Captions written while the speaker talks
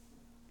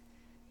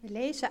We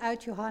lezen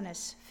uit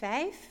Johannes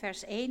 5,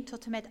 vers 1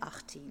 tot en met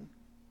 18.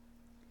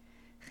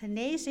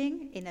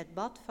 Genezing in het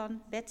bad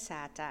van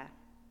Bethsata.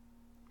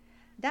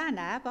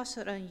 Daarna was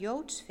er een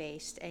Joods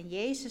feest en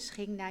Jezus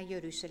ging naar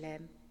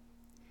Jeruzalem.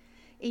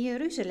 In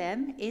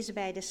Jeruzalem is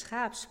bij de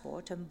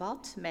Schaapspoort een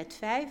bad met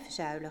 5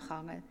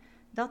 zuilengangen,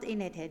 dat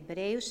in het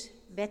Hebreeuws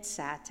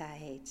Bethsata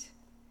heet.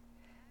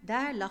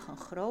 Daar lag een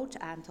groot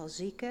aantal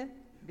zieken,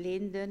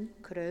 blinden,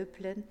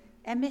 kreupelen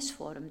en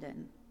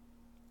misvormden.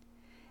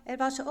 Er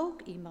was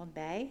ook iemand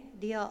bij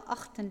die al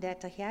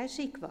 38 jaar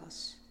ziek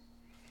was.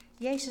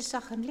 Jezus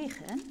zag hem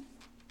liggen.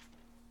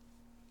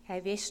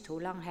 Hij wist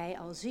hoe lang hij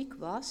al ziek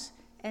was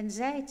en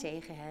zei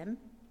tegen hem: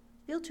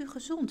 "Wilt u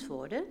gezond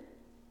worden?"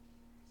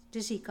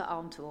 De zieke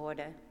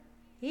antwoordde: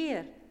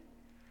 "Heer,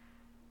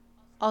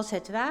 als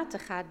het water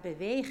gaat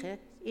bewegen,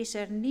 is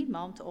er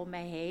niemand om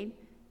mij heen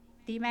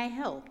die mij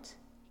helpt.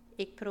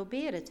 Ik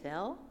probeer het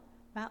wel,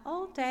 maar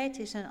altijd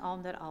is een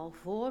ander al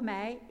voor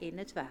mij in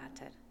het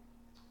water."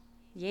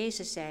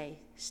 Jezus zei: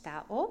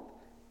 "Sta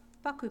op,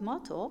 pak uw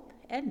mat op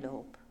en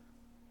loop."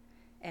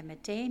 En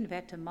meteen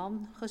werd de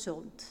man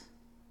gezond.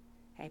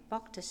 Hij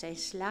pakte zijn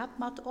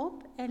slaapmat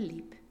op en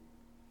liep.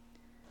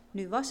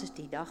 Nu was het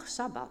die dag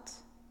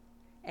Sabbat.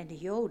 En de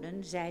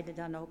Joden zeiden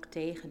dan ook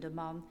tegen de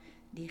man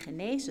die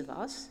genezen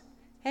was: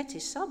 "Het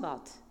is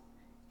Sabbat.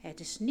 Het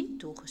is niet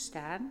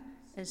toegestaan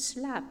een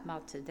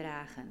slaapmat te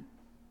dragen."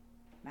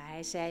 Maar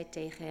hij zei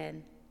tegen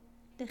hen: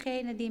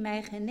 "Degene die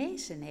mij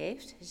genezen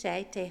heeft,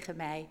 zei tegen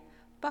mij: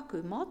 Pak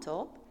uw mat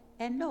op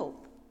en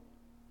loop."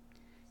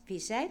 "Wie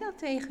zei dat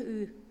tegen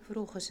u?"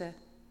 vroegen ze.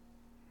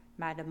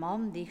 Maar de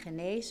man die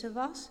genezen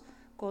was,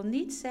 kon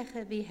niet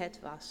zeggen wie het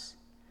was.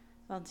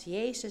 Want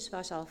Jezus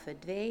was al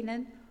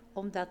verdwenen,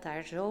 omdat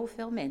daar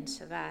zoveel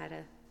mensen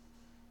waren.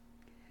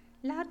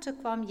 Later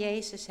kwam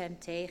Jezus hem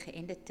tegen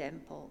in de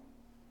tempel.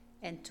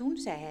 En toen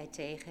zei hij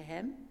tegen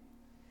hem: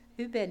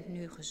 "U bent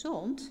nu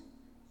gezond,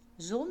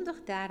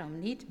 zondig daarom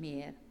niet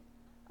meer.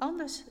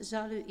 Anders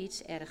zal u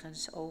iets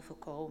ergens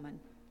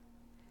overkomen."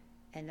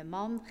 En de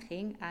man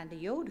ging aan de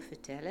Joden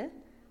vertellen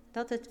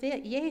dat het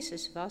weer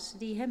Jezus was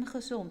die hem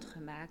gezond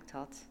gemaakt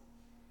had.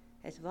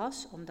 Het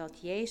was omdat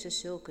Jezus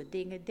zulke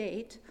dingen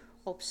deed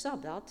op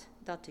Sabbat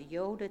dat de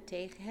Joden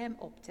tegen hem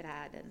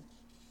optraden.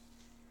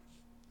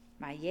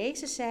 Maar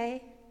Jezus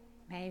zei: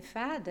 "Mijn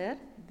Vader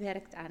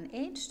werkt aan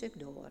 1 stuk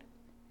door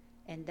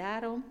en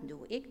daarom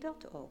doe ik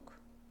dat ook."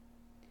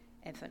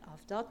 En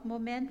vanaf dat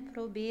moment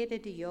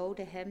probeerden de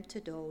Joden hem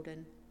te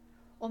doden,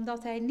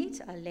 omdat hij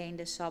niet alleen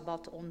de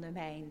Sabbat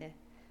ondermijnde,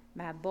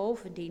 maar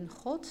bovendien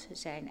God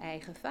zijn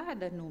eigen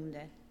Vader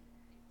noemde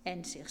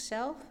en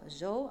zichzelf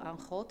zo aan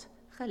God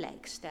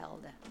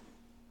gelijkstelde.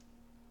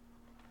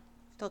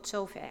 Tot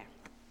zover.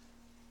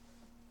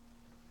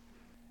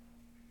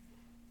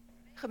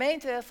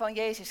 Gemeente van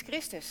Jezus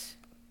Christus.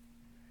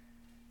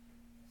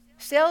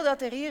 Stel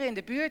dat er hier in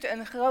de buurt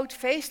een groot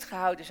feest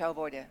gehouden zou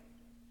worden.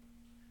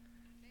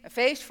 Een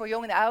feest voor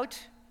jong en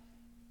oud.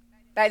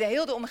 Bij de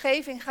hele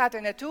omgeving gaat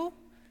er naartoe.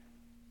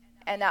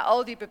 En na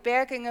al die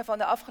beperkingen van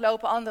de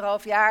afgelopen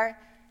 1,5 jaar,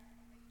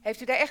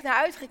 heeft u daar echt naar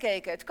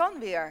uitgekeken. Het kan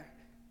weer.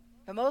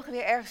 We mogen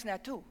weer ergens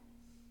naartoe.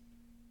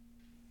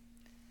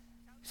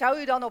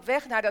 Zou u dan op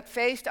weg naar dat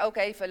feest ook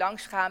even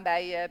langsgaan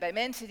bij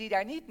mensen die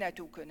daar niet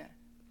naartoe kunnen?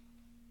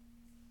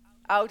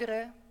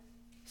 Ouderen,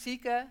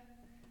 zieken,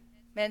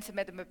 mensen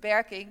met een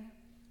beperking.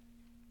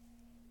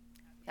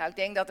 Nou, ik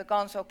denk dat de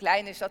kans ook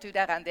klein is dat u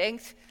daaraan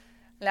denkt.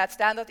 Laat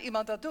staan dat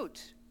iemand dat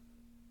doet.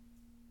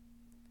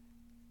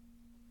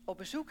 Op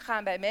bezoek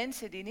gaan bij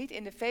mensen die niet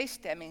in de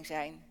feeststemming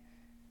zijn.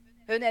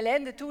 Hun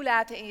ellende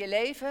toelaten in je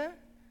leven,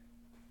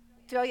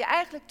 terwijl je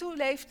eigenlijk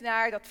toeleeft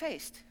naar dat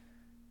feest.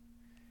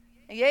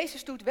 En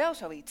Jezus doet wel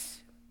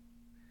zoiets.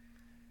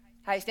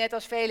 Hij is net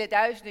als vele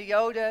duizenden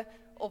Joden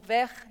op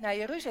weg naar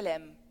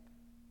Jeruzalem,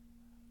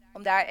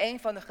 om daar een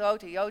van de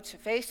grote Joodse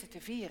feesten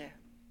te vieren.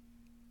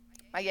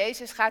 Maar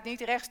Jezus gaat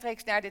niet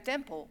rechtstreeks naar de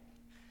tempel.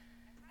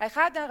 Hij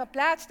gaat naar een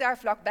plaats daar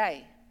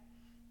vlakbij.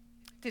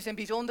 Het is een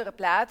bijzondere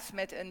plaats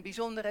met een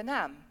bijzondere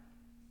naam.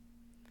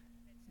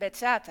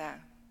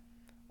 Bethsata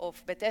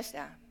of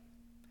Bethesda.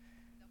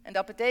 En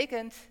dat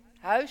betekent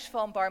huis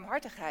van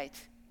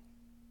barmhartigheid.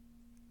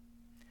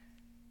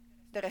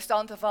 De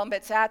restanten van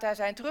Bethsata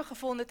zijn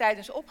teruggevonden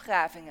tijdens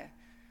opgravingen.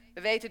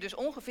 We weten dus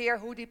ongeveer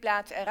hoe die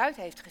plaats eruit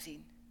heeft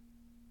gezien.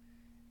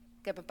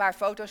 Ik heb een paar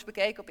foto's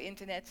bekeken op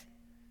internet.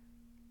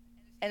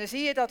 En dan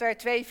zie je dat er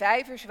 2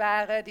 vijvers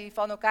waren die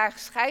van elkaar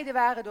gescheiden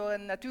waren door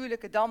een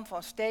natuurlijke dam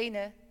van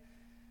stenen.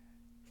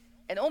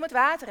 En om het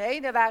water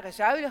heen, er waren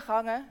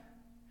zuilengangen,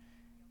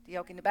 die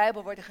ook in de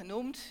Bijbel worden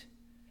genoemd.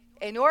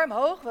 Enorm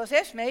hoog, wel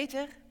 6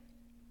 meter.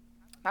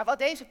 Maar wat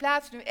deze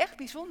plaats nu echt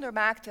bijzonder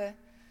maakte,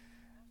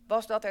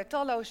 was dat er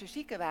talloze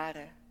zieken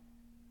waren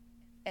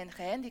en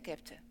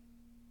gehandicapten.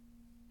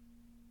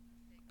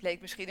 Het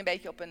leek misschien een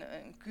beetje op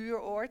een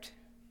kuuroord.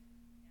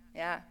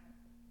 Ja,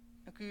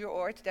 een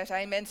kuuroord, daar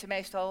zijn mensen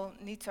meestal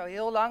niet zo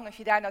heel lang. Als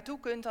je daar naartoe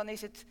kunt, dan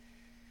is het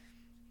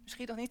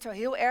misschien nog niet zo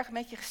heel erg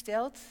met je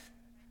gesteld.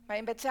 Maar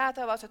in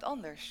Bethsata was het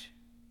anders.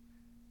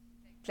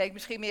 Het leek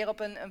misschien meer op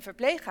een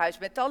verpleeghuis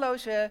met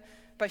talloze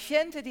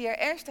patiënten die er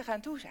ernstig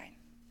aan toe zijn.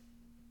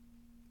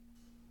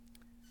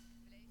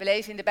 We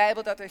lezen in de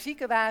Bijbel dat er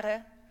zieken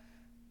waren,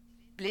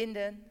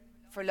 blinden,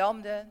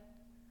 verlamden,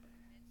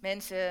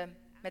 mensen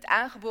met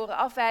aangeboren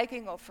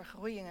afwijkingen of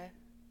vergroeien.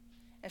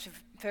 En ze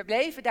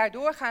verbleven daar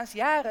doorgaans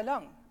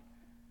jarenlang.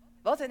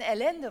 Wat een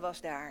ellende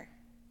was daar.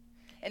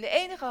 En de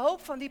enige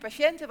hoop van die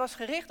patiënten was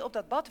gericht op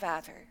dat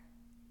badwater.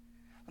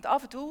 Want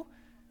af en toe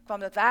kwam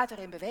dat water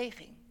in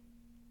beweging.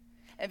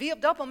 En wie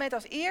op dat moment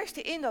als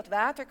eerste in dat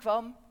water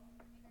kwam,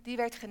 die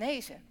werd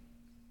genezen.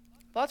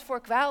 Wat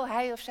voor kwaal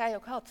hij of zij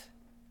ook had.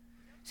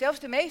 Zelfs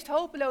de meest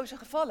hopeloze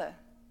gevallen.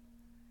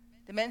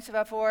 De mensen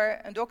waarvoor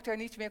een dokter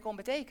niets meer kon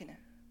betekenen.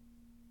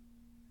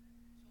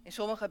 In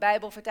sommige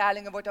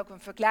Bijbelvertalingen wordt ook een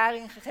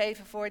verklaring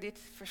gegeven voor dit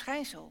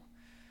verschijnsel.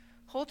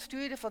 God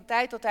stuurde van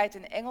tijd tot tijd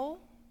een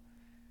engel,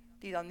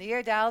 die dan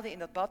neerdaalde in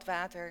dat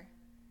badwater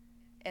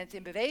en het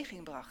in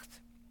beweging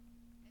bracht.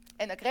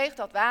 En dan kreeg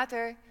dat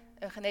water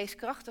een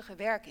geneeskrachtige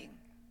werking.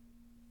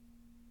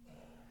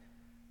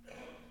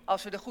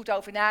 Als we er goed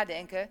over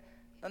nadenken,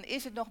 dan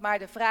is het nog maar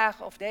de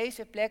vraag of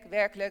deze plek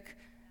werkelijk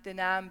de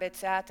naam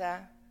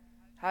Bethsata,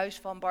 huis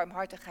van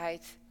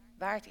barmhartigheid,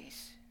 waard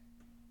is.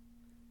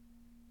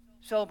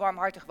 Zo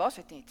barmhartig was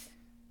het niet.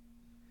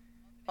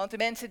 Want de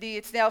mensen die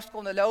het snelst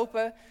konden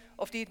lopen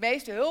of die het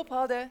meeste hulp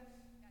hadden,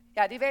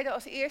 ja, die werden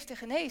als eerste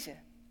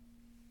genezen.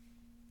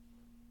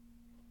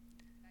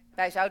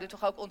 Wij zouden het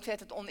toch ook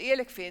ontzettend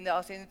oneerlijk vinden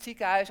als in het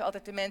ziekenhuis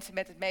altijd de mensen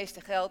met het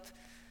meeste geld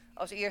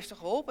als eerste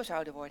geholpen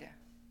zouden worden.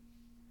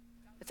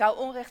 Het zou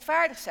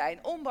onrechtvaardig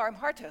zijn,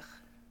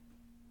 onbarmhartig.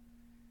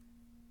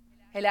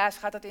 Helaas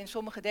gaat dat in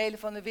sommige delen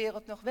van de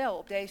wereld nog wel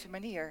op deze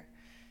manier.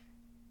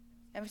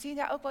 En we zien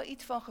daar ook wel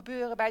iets van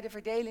gebeuren bij de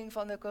verdeling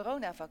van de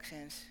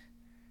coronavaccins.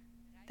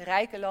 De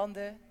rijke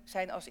landen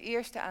zijn als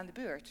eerste aan de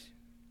beurt.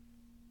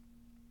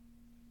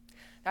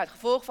 Nou, het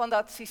gevolg van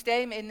dat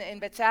systeem in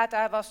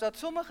Bethsata was dat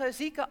sommige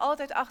zieken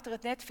altijd achter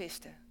het net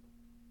visten.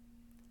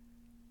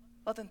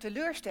 Wat een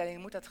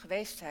teleurstelling moet dat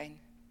geweest zijn.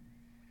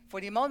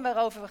 Voor die man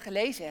waarover we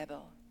gelezen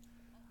hebben.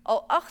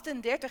 Al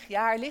 38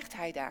 jaar ligt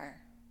hij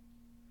daar.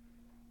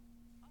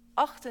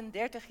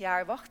 38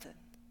 jaar wachten.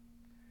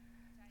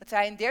 Dat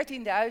zijn 13.870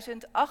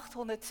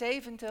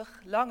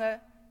 lange,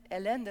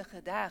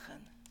 ellendige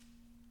dagen.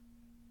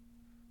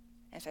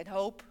 En zijn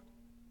hoop,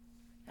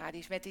 die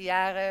is met de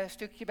jaren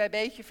stukje bij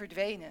beetje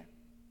verdwenen.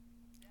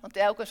 Want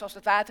telkens als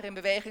het water in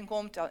beweging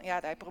komt,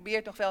 hij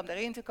probeert nog wel om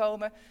daarin te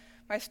komen,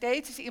 maar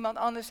steeds is iemand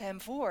anders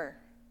hem voor.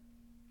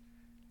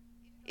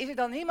 Is er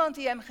dan niemand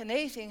die hem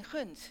genezing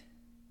gunt?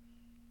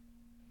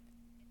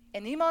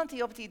 En niemand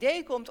die op het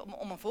idee komt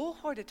om een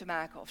volgorde te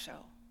maken of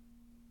zo?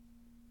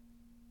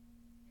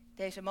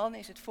 Deze man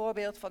is het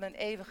voorbeeld van een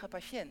eeuwige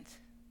patiënt.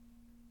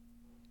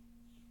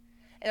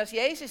 En als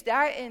Jezus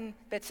daar in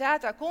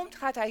Bethsata komt,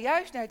 gaat hij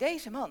juist naar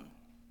deze man.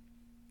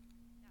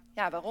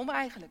 Ja, waarom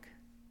eigenlijk?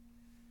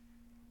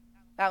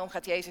 Waarom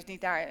gaat Jezus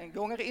niet naar een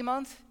jongere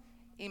iemand?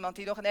 Iemand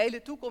die nog een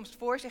hele toekomst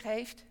voor zich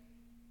heeft?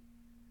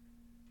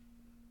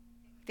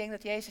 Ik denk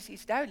dat Jezus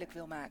iets duidelijk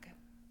wil maken.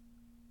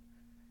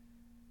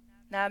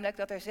 Namelijk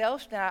dat er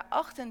zelfs na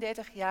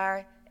 38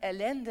 jaar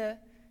ellende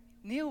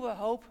nieuwe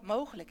hoop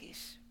mogelijk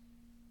is.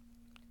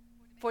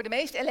 Voor de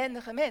meest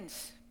ellendige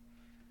mens.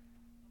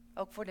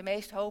 Ook voor de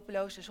meest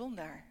hopeloze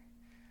zondaar.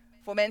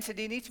 Voor mensen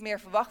die niets meer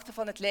verwachten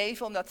van het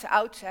leven omdat ze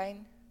oud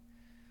zijn.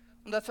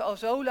 Omdat ze al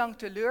zo lang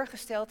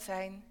teleurgesteld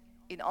zijn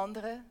in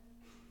anderen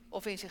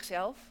of in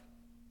zichzelf.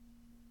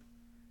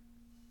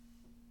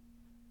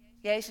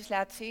 Jezus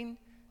laat zien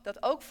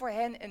dat ook voor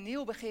hen een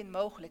nieuw begin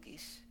mogelijk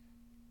is.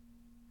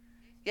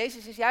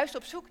 Jezus is juist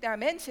op zoek naar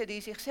mensen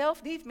die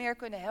zichzelf niet meer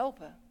kunnen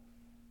helpen.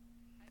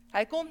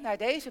 Hij komt naar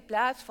deze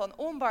plaats van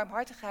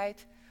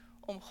onbarmhartigheid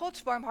om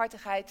Gods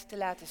barmhartigheid te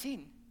laten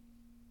zien.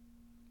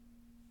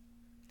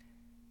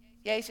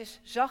 Jezus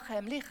zag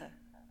hem liggen,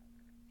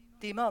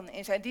 die man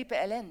in zijn diepe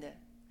ellende.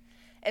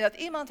 En dat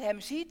iemand hem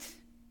ziet,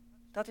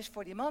 dat is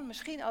voor die man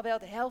misschien al wel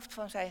de helft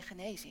van zijn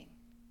genezing.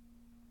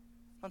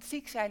 Want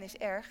ziek zijn is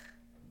erg.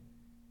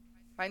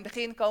 Maar in het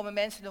begin komen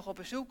mensen nog op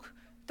bezoek,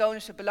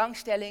 tonen ze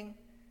belangstelling.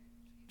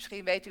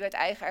 Misschien weet u uit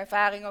eigen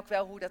ervaring ook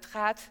wel hoe dat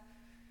gaat.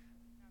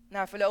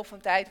 Na verloop van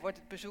tijd wordt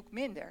het bezoek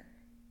minder.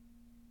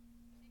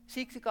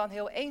 Ziekte kan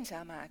heel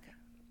eenzaam maken.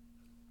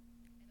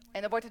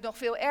 En dan wordt het nog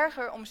veel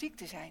erger om ziek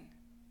te zijn.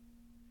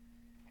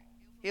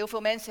 Heel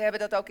veel mensen hebben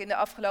dat ook in de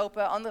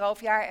afgelopen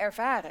 1,5 jaar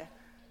ervaren.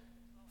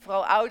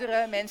 Vooral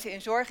ouderen, mensen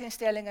in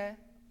zorginstellingen,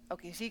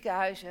 ook in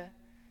ziekenhuizen.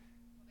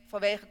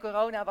 Vanwege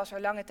corona was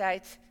er lange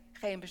tijd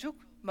geen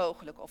bezoek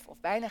mogelijk of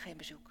bijna geen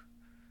bezoek.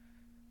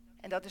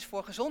 En dat is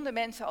voor gezonde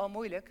mensen al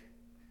moeilijk.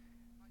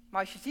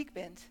 Maar als je ziek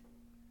bent,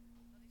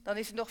 dan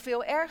is het nog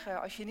veel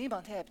erger als je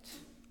niemand hebt,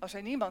 als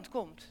er niemand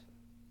komt.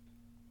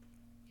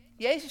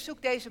 Jezus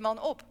zoekt deze man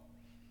op.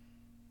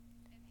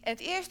 En het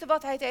eerste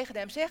wat hij tegen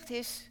hem zegt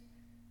is: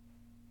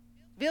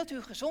 wilt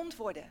u gezond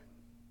worden?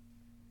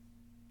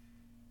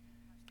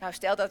 Nou,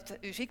 stel dat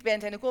u ziek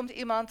bent en er komt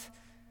iemand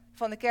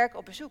van de kerk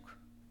op bezoek.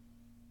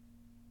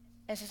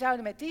 En ze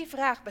zouden met die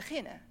vraag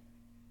beginnen.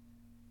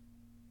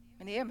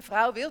 meneer,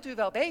 mevrouw, wilt u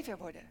wel beter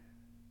worden?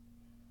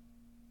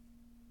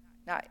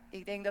 Nou,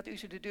 ik denk dat u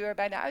ze de deur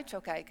bijna uit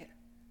zou kijken.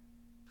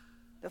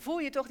 Dan voel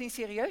je je toch niet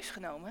serieus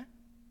genomen?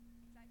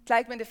 Het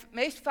lijkt me de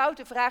meest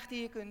foute vraag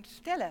die je kunt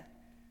stellen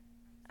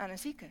aan een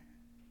zieke.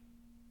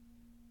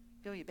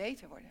 Wil je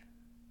beter worden?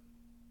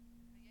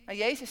 Maar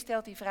Jezus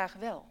stelt die vraag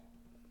wel.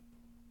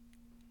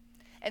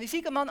 En die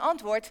zieke man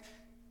antwoordt,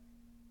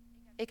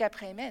 ik heb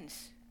geen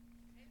mens.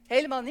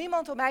 Helemaal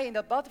niemand om mij in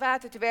dat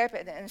badwater te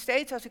werpen en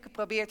steeds als ik er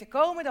probeer te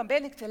komen, dan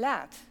ben ik te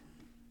laat.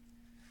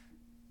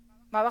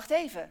 Maar wacht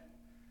even.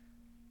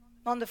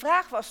 Want de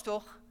vraag was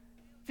toch,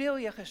 wil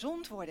je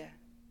gezond worden?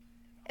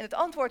 En het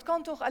antwoord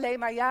kan toch alleen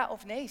maar ja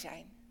of nee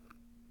zijn?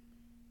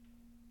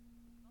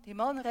 Die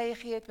man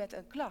reageert met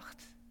een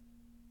klacht.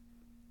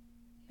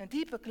 Een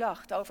diepe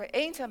klacht over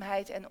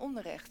eenzaamheid en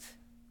onrecht.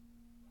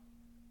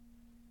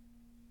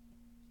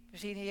 We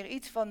zien hier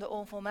iets van de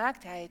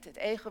onvolmaaktheid, het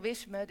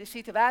egoïsme, de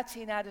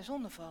situatie na de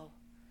zondeval.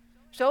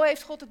 Zo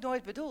heeft God het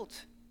nooit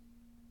bedoeld.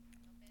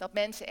 Dat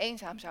mensen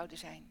eenzaam zouden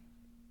zijn.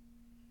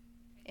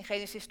 In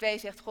Genesis 2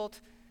 zegt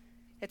God,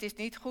 het is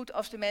niet goed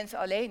als de mens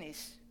alleen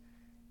is.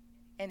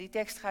 En die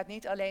tekst gaat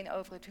niet alleen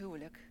over het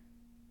huwelijk.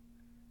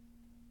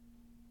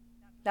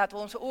 Laten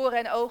we onze oren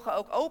en ogen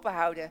ook open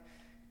houden.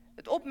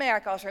 Het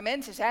opmerken als er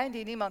mensen zijn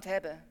die niemand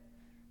hebben.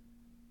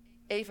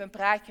 Even een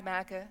praatje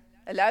maken,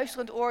 een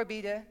luisterend oor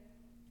bieden.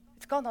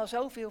 Het kan al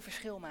zoveel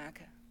verschil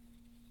maken.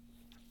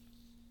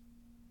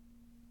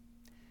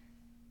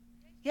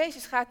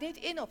 Jezus gaat niet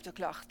in op de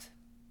klacht.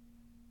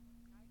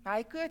 Maar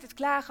hij keurt het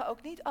klagen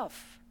ook niet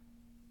af.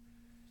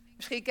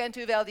 Misschien kent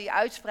u wel die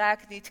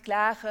uitspraak, niet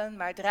klagen,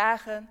 maar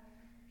dragen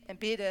en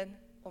bidden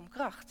om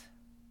kracht.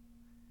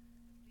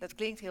 Dat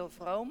klinkt heel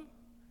vroom,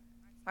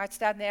 maar het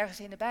staat nergens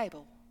in de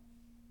Bijbel.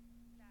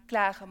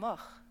 Klagen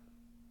mag.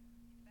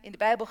 In de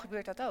Bijbel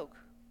gebeurt dat ook.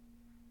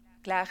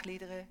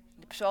 Klaagliederen,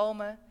 in de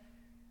psalmen,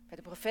 bij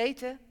de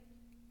profeten.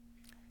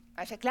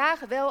 Maar zij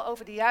klagen wel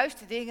over de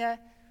juiste dingen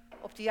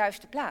op de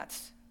juiste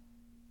plaats.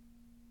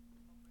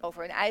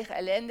 Over hun eigen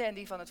ellende en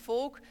die van het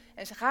volk.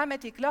 En ze gaan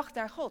met die klacht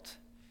naar God.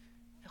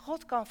 En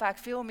God kan vaak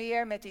veel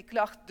meer met die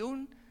klacht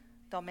doen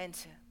dan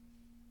mensen.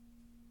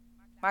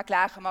 Maar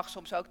klagen mag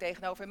soms ook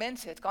tegenover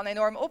mensen. Het kan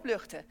enorm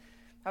opluchten.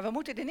 Maar we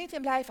moeten er niet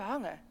in blijven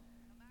hangen.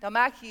 Dan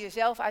maak je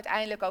jezelf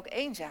uiteindelijk ook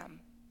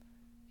eenzaam.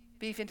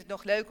 Wie vindt het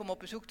nog leuk om op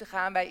bezoek te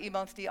gaan bij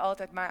iemand die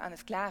altijd maar aan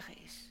het klagen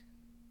is?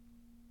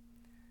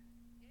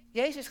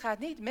 Jezus gaat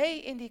niet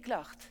mee in die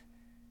klacht.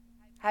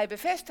 Hij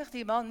bevestigt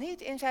die man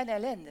niet in zijn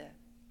ellende.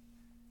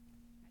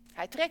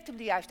 Hij trekt hem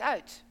er juist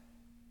uit.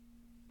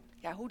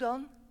 Ja, hoe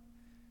dan?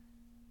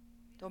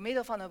 Door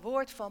middel van een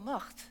woord van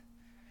macht.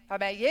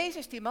 Waarbij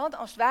Jezus die man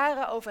als het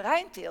ware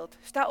overeind tilt.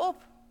 Sta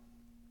op.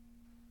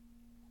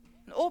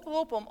 Een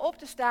oproep om op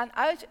te staan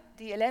uit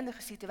die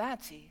ellendige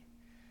situatie.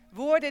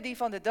 Woorden die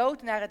van de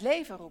dood naar het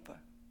leven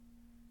roepen.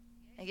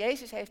 En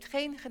Jezus heeft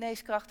geen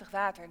geneeskrachtig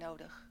water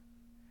nodig.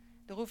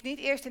 Er hoeft niet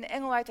eerst een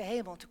engel uit de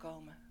hemel te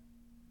komen.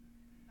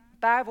 Een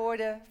paar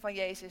woorden van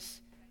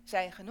Jezus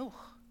zijn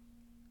genoeg.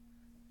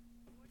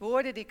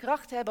 Woorden die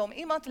kracht hebben om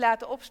iemand te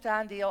laten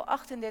opstaan die al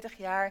 38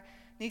 jaar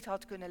niet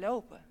had kunnen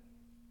lopen.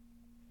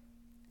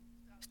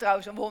 Het is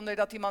trouwens een wonder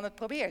dat die man het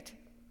probeert.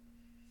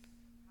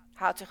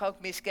 Hij had zich ook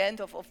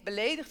miskend of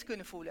beledigd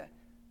kunnen voelen.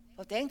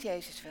 Wat denkt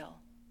Jezus wel?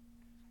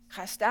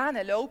 Ga staan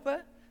en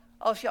lopen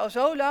als je al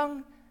zo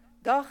lang,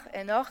 dag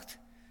en nacht,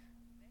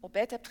 op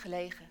bed hebt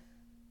gelegen.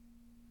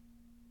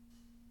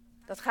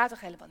 Dat gaat toch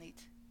helemaal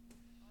niet?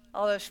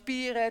 Alle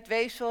spieren, het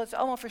weefsel, het is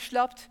allemaal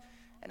verslapt.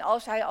 En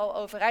als hij al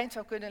overeind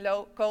zou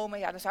kunnen komen,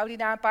 ja, dan zou hij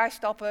na een paar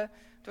stappen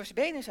door zijn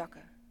benen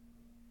zakken.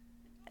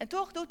 En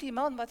toch doet die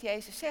man wat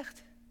Jezus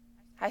zegt.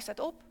 Hij staat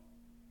op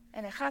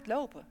en hij gaat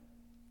lopen.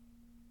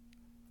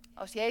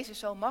 Als Jezus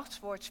zo'n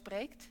machtswoord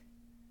spreekt,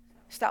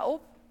 sta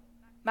op,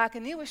 maak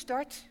een nieuwe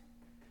start,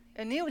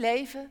 een nieuw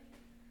leven,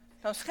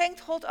 dan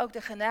schenkt God ook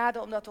de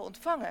genade om dat te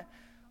ontvangen,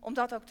 om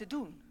dat ook te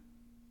doen.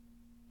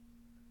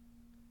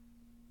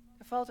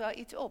 Er valt wel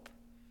iets op.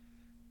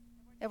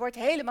 Er wordt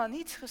helemaal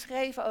niets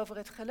geschreven over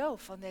het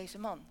geloof van deze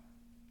man.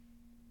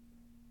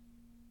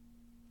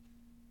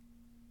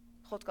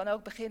 God kan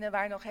ook beginnen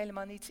waar nog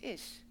helemaal niets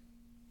is.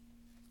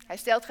 Hij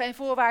stelt geen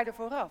voorwaarden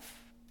vooraf.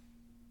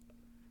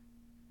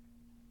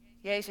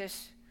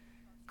 Jezus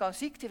kan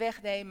ziekte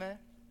wegnemen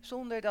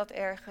zonder dat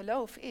er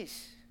geloof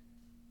is.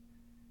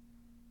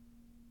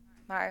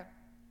 Maar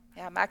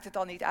ja, maakt het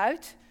dan niet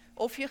uit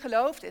of je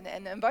gelooft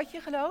en wat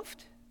je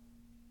gelooft?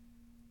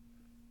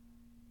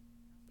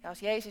 Ja, als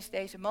Jezus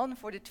deze man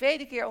voor de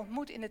tweede keer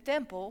ontmoet in de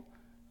tempel,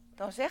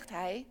 dan zegt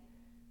hij,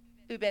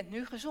 u bent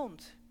nu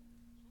gezond.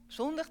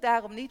 Zondig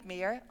daarom niet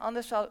meer,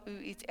 anders zal u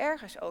iets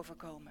ergers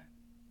overkomen.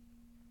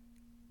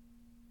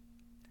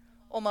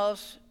 Om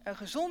als een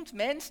gezond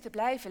mens te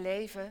blijven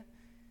leven,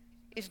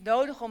 is het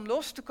nodig om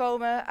los te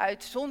komen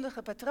uit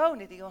zondige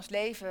patronen die ons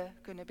leven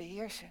kunnen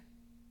beheersen.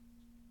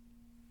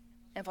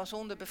 En van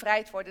zonde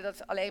bevrijd worden, dat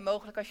is alleen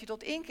mogelijk als je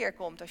tot inkeer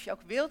komt, als je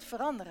ook wilt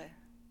veranderen.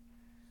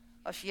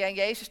 Als je je aan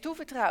Jezus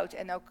toevertrouwt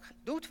en ook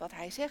doet wat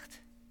hij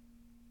zegt.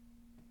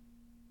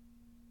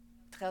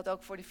 Het geldt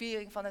ook voor de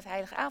viering van het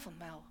heilige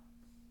avondmaal.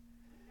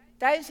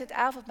 Tijdens het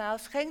avondmaal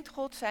schenkt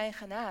God zijn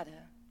genade.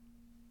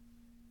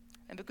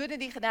 En we kunnen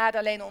die genade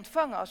alleen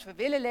ontvangen als we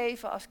willen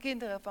leven als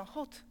kinderen van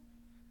God.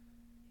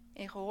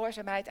 In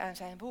gehoorzaamheid aan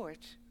zijn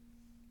woord.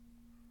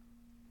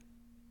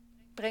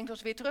 Brengt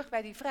ons weer terug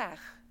bij die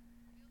vraag.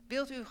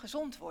 Wilt u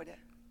gezond worden?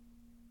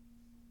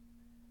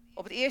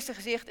 Op het eerste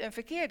gezicht een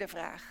verkeerde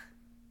vraag.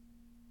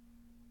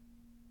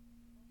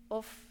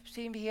 Of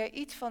zien we hier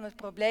iets van het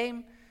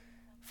probleem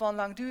van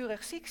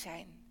langdurig ziek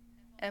zijn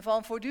en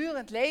van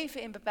voortdurend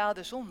leven in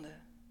bepaalde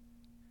zonden?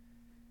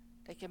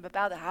 Dat je een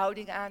bepaalde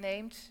houding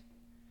aanneemt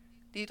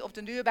die het op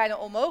den duur bijna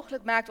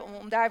onmogelijk maakt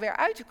om daar weer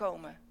uit te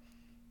komen.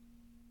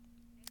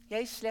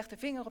 Jezus legt de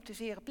vinger op de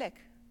zere plek.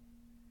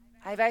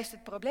 Hij wijst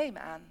het probleem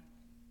aan.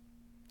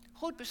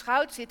 Goed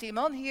beschouwd zit die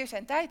man hier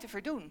zijn tijd te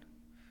verdoen.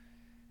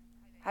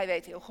 Hij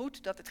weet heel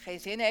goed dat het geen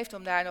zin heeft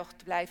om daar nog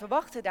te blijven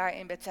wachten, daar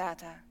in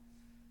Bethsata.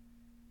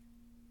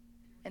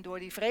 En door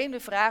die vreemde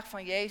vraag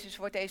van Jezus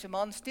wordt deze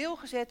man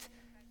stilgezet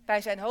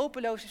bij zijn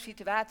hopeloze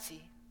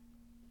situatie.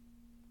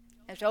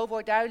 En zo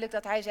wordt duidelijk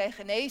dat hij zijn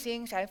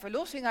genezing, zijn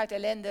verlossing uit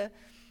ellende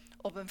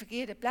op een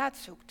verkeerde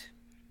plaats zoekt.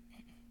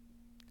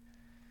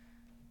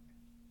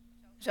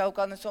 Zo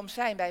kan het soms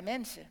zijn bij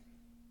mensen.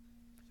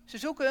 Ze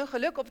zoeken hun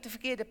geluk op de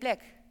verkeerde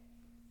plek.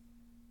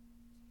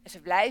 En ze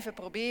blijven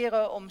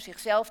proberen om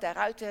zichzelf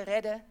daaruit te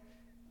redden,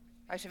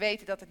 maar ze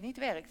weten dat het niet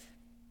werkt.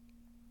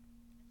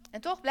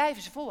 En toch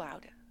blijven ze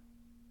volhouden.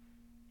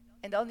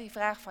 En dan die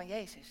vraag van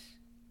Jezus.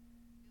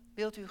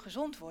 Wilt u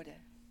gezond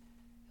worden?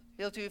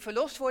 Wilt u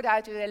verlost worden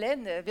uit uw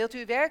ellende? Wilt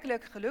u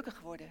werkelijk gelukkig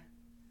worden?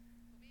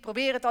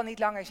 Probeer het dan niet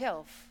langer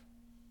zelf.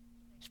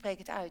 Spreek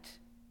het uit.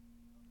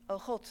 O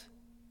God,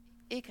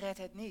 ik red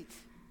het niet.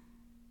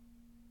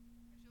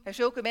 Naar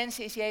zulke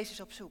mensen is Jezus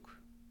op zoek.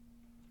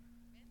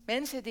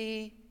 Mensen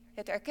die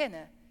het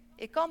erkennen.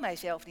 Ik kan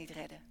mijzelf niet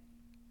redden.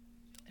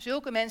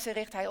 Zulke mensen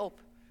richt hij op.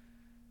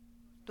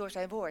 Door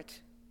zijn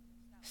woord.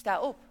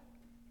 Sta op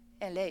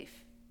en leef.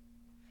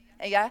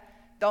 En ja,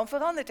 dan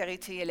verandert er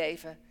iets in je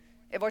leven.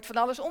 Er wordt van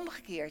alles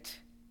omgekeerd.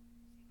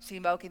 Dat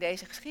zien we ook in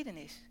deze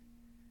geschiedenis.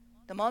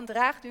 De man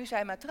draagt nu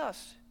zijn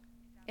matras,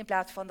 in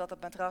plaats van dat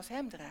het matras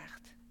hem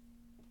draagt.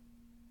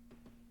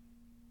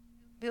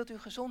 Wilt u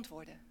gezond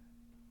worden?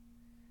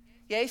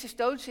 Jezus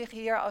toont zich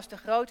hier als de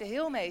grote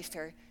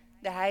heelmeester,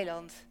 de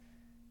heiland.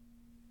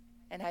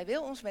 En hij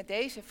wil ons met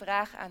deze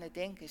vraag aan het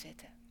denken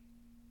zetten.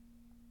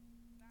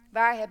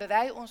 Waar hebben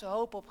wij onze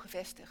hoop op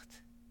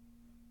gevestigd?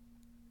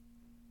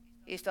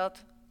 Is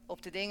dat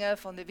op de dingen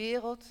van de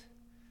wereld?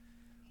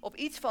 Op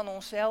iets van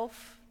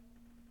onszelf?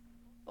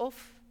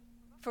 Of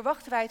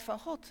verwachten wij het van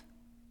God?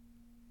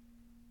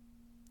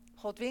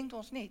 God dwingt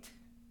ons niet.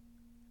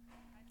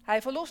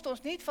 Hij verlost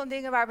ons niet van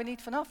dingen waar we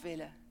niet vanaf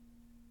willen.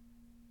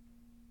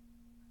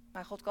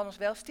 Maar God kan ons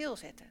wel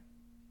stilzetten.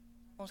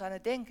 Ons aan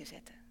het denken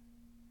zetten.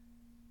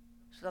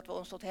 Zodat we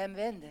ons tot hem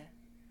wenden.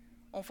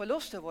 Om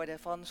verlost te worden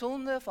van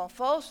zonde, van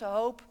valse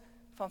hoop,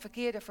 van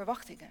verkeerde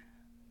verwachtingen.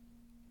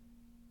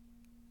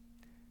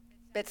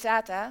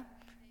 Bethsata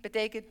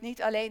betekent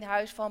niet alleen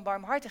huis van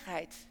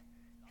barmhartigheid.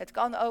 Het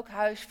kan ook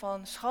huis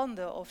van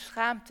schande of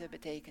schaamte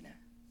betekenen.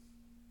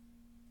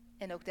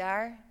 En ook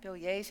daar wil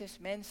Jezus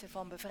mensen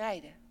van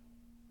bevrijden.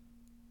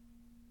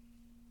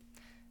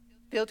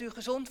 Wilt u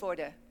gezond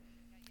worden?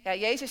 Ja,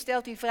 Jezus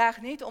stelt die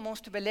vraag niet om ons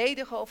te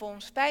beledigen of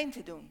ons pijn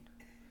te doen.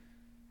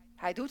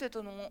 Hij doet het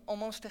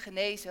om ons te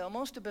genezen, om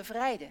ons te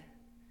bevrijden.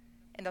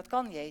 En dat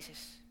kan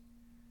Jezus.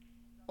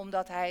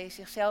 Omdat hij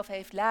zichzelf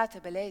heeft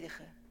laten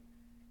beledigen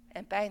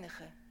en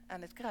pijnigen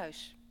aan het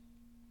kruis.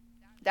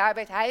 Daar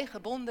werd hij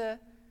gebonden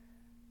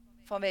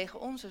vanwege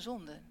onze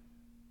zonden.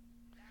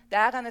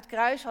 Daar aan het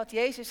kruis had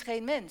Jezus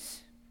geen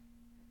mens,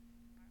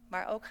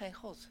 maar ook geen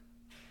God.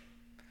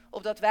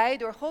 Opdat wij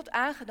door God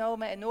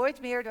aangenomen en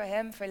nooit meer door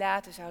hem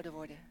verlaten zouden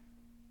worden.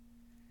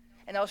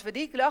 En als we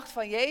die klacht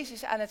van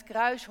Jezus aan het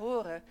kruis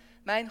horen,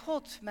 mijn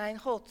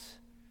God,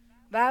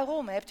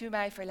 waarom hebt u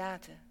mij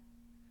verlaten?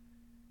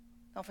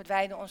 Dan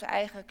verdwijnen onze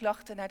eigen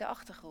klachten naar de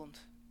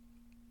achtergrond.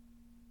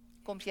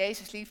 Komt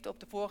Jezus liefde op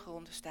de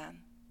voorgrond te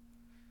staan.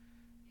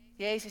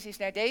 Jezus is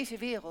naar deze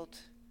wereld,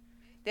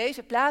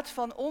 deze plaats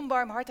van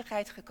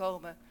onbarmhartigheid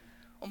gekomen,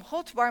 om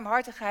Gods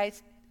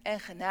barmhartigheid en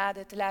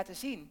genade te laten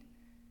zien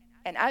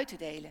en uit te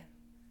delen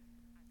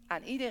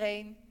aan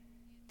iedereen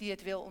die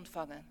het wil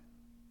ontvangen.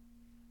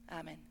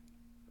 Amen.